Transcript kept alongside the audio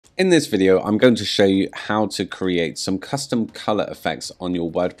In this video, I'm going to show you how to create some custom color effects on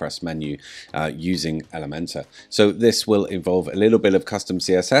your WordPress menu using Elementor. So this will involve a little bit of custom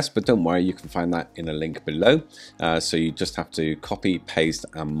CSS, but don't worry, you can find that in a link below. So you just have to copy, paste,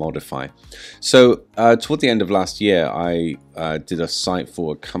 and modify. So toward the end of last year, I did a site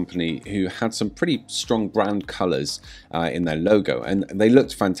for a company who had some pretty strong brand colors in their logo, and they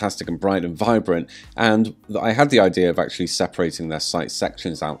looked fantastic and bright and vibrant. And I had the idea of actually separating their site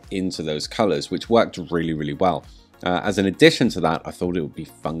sections out into those colors, which worked really well. As an addition to that, I thought it would be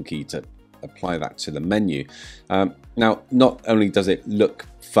funky to apply that to the menu. Now, not only does it look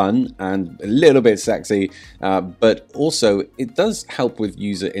fun and a little bit sexy, but also it does help with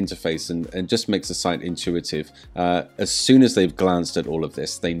user interface and just makes the site intuitive. As soon as they've glanced at all of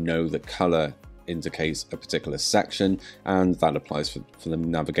this, they know that color indicates a particular section, and that applies for the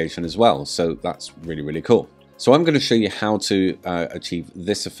navigation as well. So that's really cool. So I'm going to show you how to achieve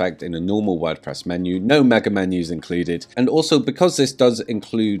this effect in a normal WordPress menu, no mega menus included. And also, because this does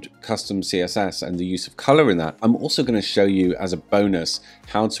include custom CSS and the use of color in that, I'm also going to show you as a bonus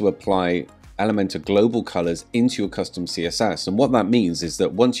how to apply Elementor Global Colours into your custom CSS. And what that means is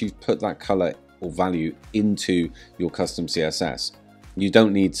that once you've put that color or value into your custom CSS, you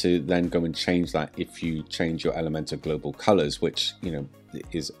don't need to then go and change that if you change your Elementor Global Colours, which, you know,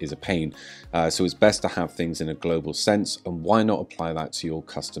 is a pain. So it's best to have things in a global sense, and why not apply that to your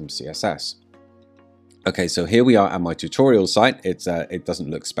custom CSS? Okay, so here we are at my tutorial site. It doesn't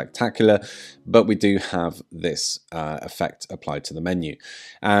look spectacular, but we do have this effect applied to the menu.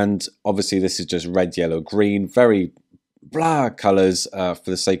 And obviously this is just red, yellow, green, very blah colors for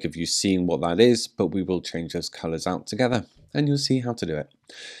the sake of you seeing what that is, but we will change those colors out together and you'll see how to do it.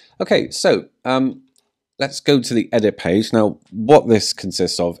 Okay, so let's go to the edit page. Now, what this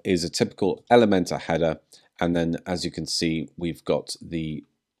consists of is a typical Elementor header, and then as you can see, we've got the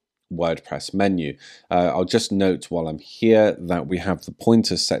WordPress menu. I'll just note while I'm here that we have the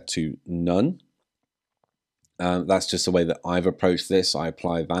pointer set to none. That's just the way that I've approached this. I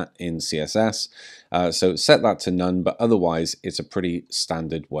apply that in CSS. So set that to none, but otherwise it's a pretty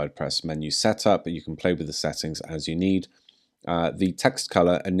standard WordPress menu setup, but you can play with the settings as you need. The text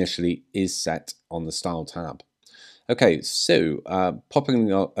color initially is set on the style tab. Okay, so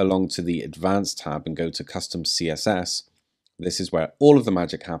popping along to the advanced tab and go to custom CSS, this is where all of the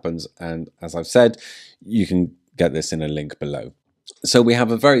magic happens. And as I've said, you can get this in a link below. So we have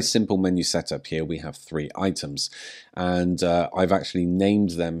a very simple menu setup here. We have 3 items, and I've actually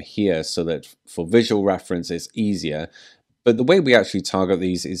named them here so that for visual reference it's easier. But the way we actually target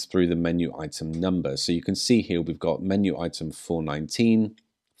these is through the menu item number. So you can see here we've got menu item 419,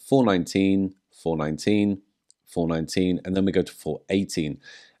 419, 419, 419, and then we go to 418.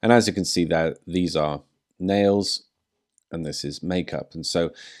 And as you can see there, these are nails and this is makeup. And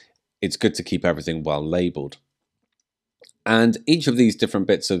so it's good to keep everything well labeled. And each of these different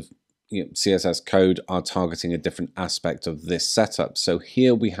bits of CSS code are targeting a different aspect of this setup. So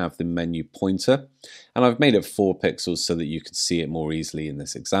here we have the menu pointer, and I've made it 4 pixels so that you can see it more easily in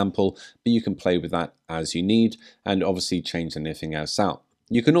this example, but you can play with that as you need and obviously change anything else out.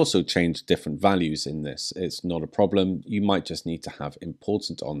 You can also change different values in this. It's not a problem. You might just need to have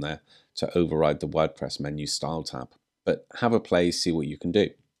important on there to override the WordPress menu style tab, but have a play, see what you can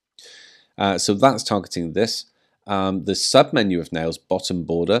do. So that's targeting this. The submenu of nails, bottom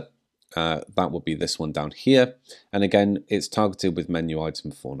border, that will be this one down here, and again it's targeted with menu item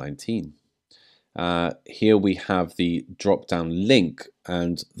 419. Here we have the drop down link,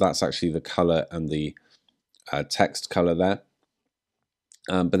 and that's actually the color and the text color there,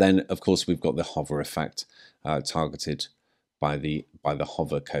 but then of course we've got the hover effect targeted by the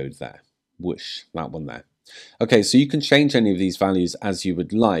hover code there. Whoosh, that one there. Okay, so you can change any of these values as you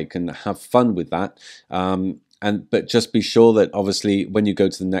would like and have fun with that. But just be sure that obviously when you go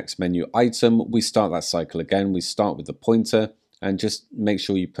to the next menu item, we start that cycle again. We start with the pointer and just make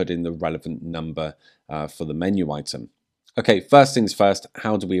sure you put in the relevant number for the menu item. Okay, first things first,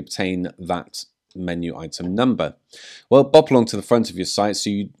 how do we obtain that menu item number? Well, bop along to the front of your site. So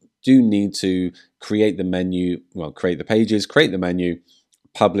you do need to create the menu, well, create the pages, create the menu,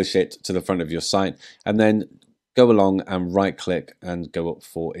 publish it to the front of your site, and then go along and right click and go up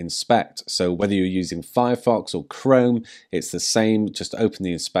for inspect. So whether you're using Firefox or Chrome, it's the same. Just open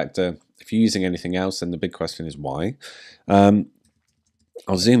the inspector. If you're using anything else, then the big question is why. I'll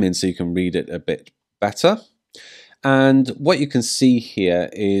zoom in so you can read it a bit better. And what you can see here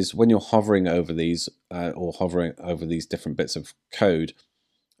is when you're hovering over these or hovering over these different bits of code,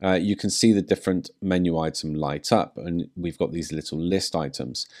 you can see the different menu item light up, and we've got these little list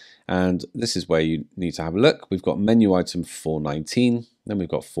items, and this is where you need to have a look. We've got menu item 419, then we've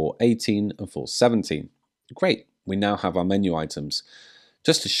got 418 and 417. Great, we now have our menu items.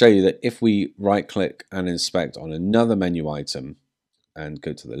 Just to show you that if we right click and inspect on another menu item and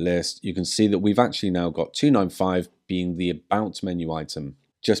go to the list, you can see that we've actually now got 295 being the about menu item.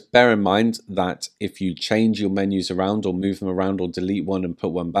 Just bear in mind that if you change your menus around or move them around or delete one and put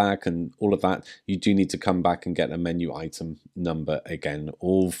one back and all of that, you do need to come back and get a menu item number again,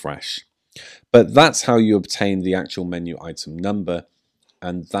 all fresh. But that's how you obtain the actual menu item number,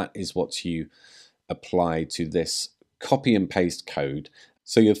 and that is what you apply to this copy and paste code.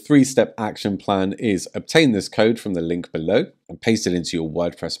 So your 3-step action plan is obtain this code from the link below and paste it into your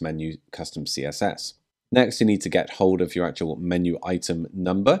WordPress menu custom CSS. Next, you need to get hold of your actual menu item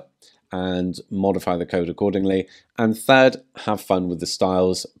number and modify the code accordingly. And third, have fun with the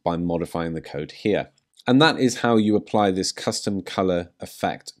styles by modifying the code here. And that is how you apply this custom color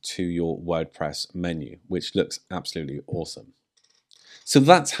effect to your WordPress menu, which looks absolutely awesome. So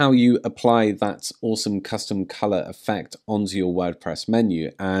that's how you apply that awesome custom color effect onto your WordPress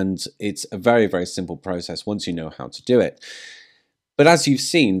menu. And it's a very, very simple process once you know how to do it. But as you've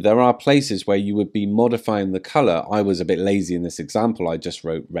seen, there are places where you would be modifying the color. I was a bit lazy in this example. I just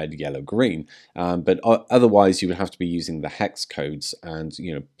wrote red, yellow, green. But otherwise, you would have to be using the hex codes and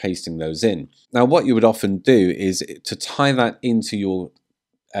pasting those in. Now, what you would often do is to tie that into your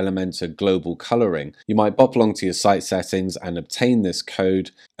Elementor Global Coloring. You might pop along to your site settings and obtain this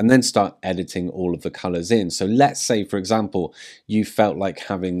code and then start editing all of the colors in. So let's say, for example, you felt like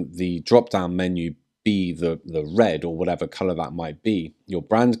having the drop-down menu be the red or whatever color that might be, your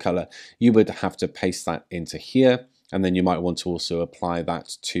brand color. You would have to paste that into here, and then you might want to also apply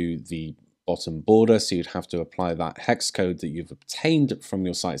that to the bottom border. So you'd have to apply that hex code that you've obtained from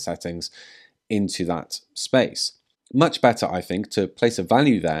your site settings into that space. Much better, I think, to place a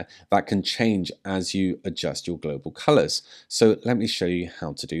value there that can change as you adjust your global colors. So let me show you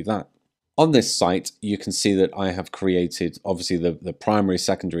how to do that. On this site, you can see that I have created, obviously, the primary,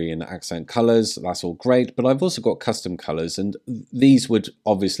 secondary, and accent colors. That's all great, but I've also got custom colors, and these would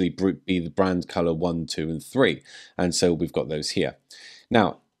obviously be the brand color 1, 2, and 3. And so we've got those here.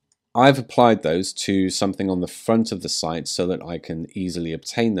 Now, I've applied those to something on the front of the site so that I can easily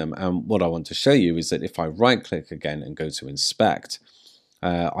obtain them. And what I want to show you is that if I right click again and go to inspect,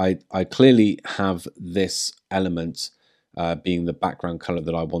 I clearly have this element being the background color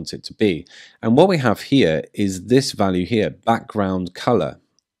that I want it to be. And what we have here is this value here, background color.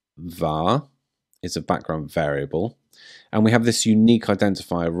 var is a background variable. And we have this unique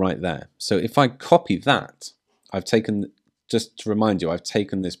identifier right there. So if I copy that, I've taken, just to remind you, I've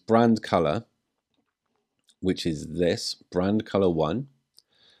taken this brand color, which is this brand color 1,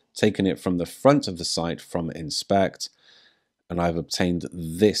 taken it from the front of the site from inspect, and I've obtained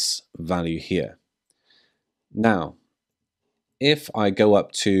this value here. Now, if I go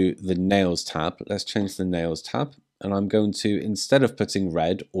up to the nails tab, let's change the nails tab, and I'm going to, instead of putting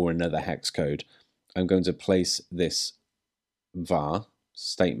red or another hex code, I'm going to place this var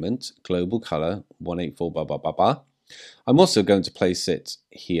statement, global color 184 blah blah blah blah. I'm also going to place it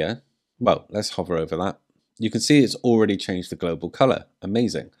here. Well, let's hover over that. You can see it's already changed the global color.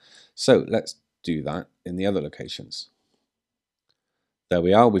 Amazing. So let's do that in the other locations. There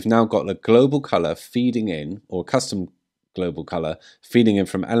we are. We've now got the global color feeding in, or custom global color feeding in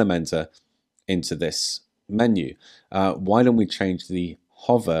from Elementor into this menu. Why don't we change the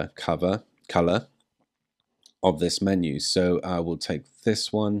hover color of this menu? So we'll take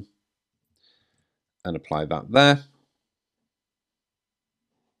this one and apply that there.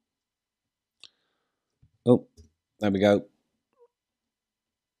 Oh, there we go.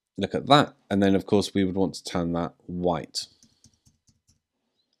 Look at that. And then, of course, we would want to turn that white.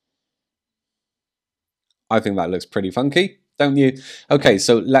 I think that looks pretty funky, don't you? Okay,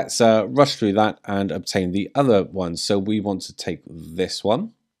 so let's rush through that and obtain the other one. So we want to take this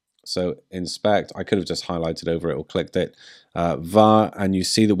one. So inspect, I could have just highlighted over it or clicked it, var, and you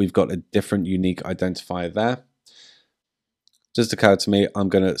see that we've got a different unique identifier there. Just occurred to me, I'm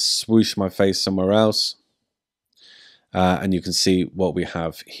going to swoosh my face somewhere else. And you can see what we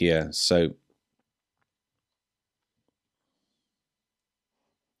have here. So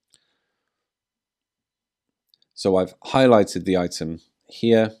I've highlighted the item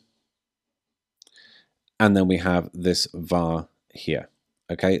here, and then we have this var here.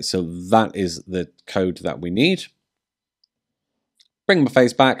 Okay, so that is the code that we need. Bring my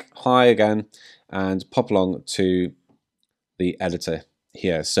face back, hi again, and pop along to the editor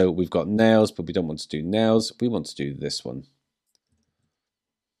here. So we've got nails, but we don't want to do nails. We want to do this one.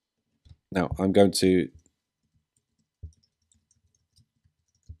 Now I'm going to,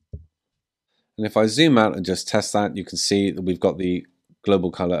 and if I zoom out and just test that, you can see that we've got the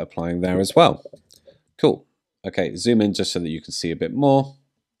global color applying there as well. Cool. Okay, zoom in just so that you can see a bit more.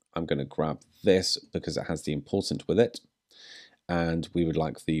 I'm going to grab this because it has the important with it. And we would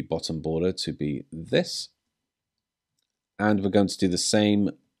like the bottom border to be this. And we're going to do the same.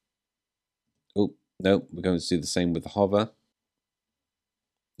 Oh, no, we're going to do the same with the hover.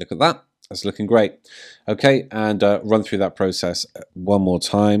 Look at that. That's looking great. Okay, and run through that process one more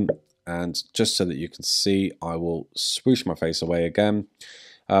time. And just so that you can see, I will swoosh my face away again.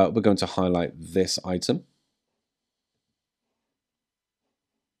 We're going to highlight this item.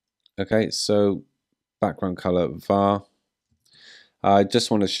 Okay, so background color var. I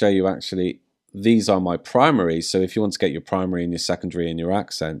just want to show you actually, these are my primaries. So if you want to get your primary and your secondary and your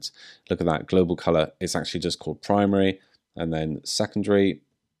accent, look at that global color. It's actually just called primary and then secondary.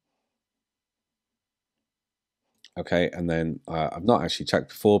 Okay, and then I've not actually checked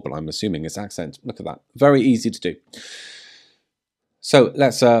before, but I'm assuming it's accent. Look at that. Very easy to do. So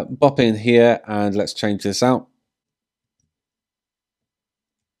let's bop in here and let's change this out.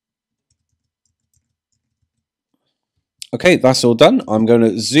 Okay, that's all done. I'm going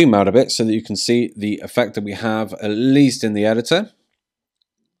to zoom out a bit so that you can see the effect that we have, at least in the editor.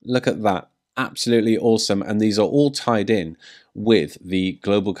 Look at that. Absolutely awesome. And these are all tied in with the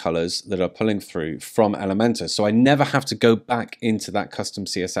global colors that are pulling through from Elementor. So I never have to go back into that custom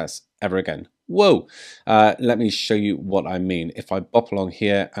CSS ever again. Whoa. Let me show you what I mean. If I bop along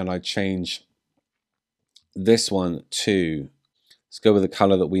here and I change this one to, let's go with a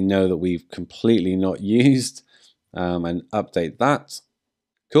color that we know that we've completely not used. And update that.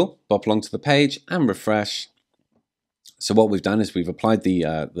 Cool. Bop along to the page and refresh. So what we've done is we've applied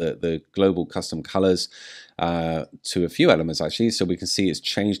the global custom colors to a few elements actually. So we can see it's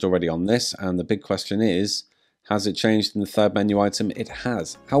changed already on this. And the big question is, has it changed in the third menu item? It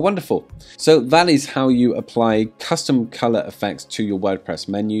has. How wonderful. So that is how you apply custom color effects to your WordPress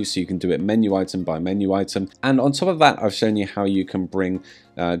menu. So you can do it menu item by menu item. And on top of that, I've shown you how you can bring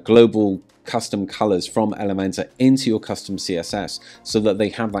global custom colors from Elementor into your custom CSS so that they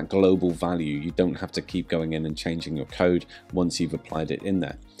have that global value. You don't have to keep going in and changing your code once you've applied it in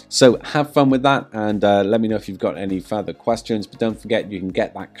there. So have fun with that and let me know if you've got any further questions, but don't forget you can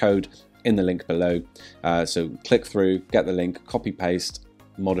get that code in the link below. So click through, get the link, copy paste,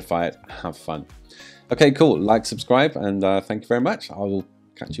 modify it, have fun. Okay, cool. Like, subscribe, and thank you very much. I will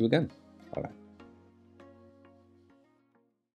catch you again. Bye bye.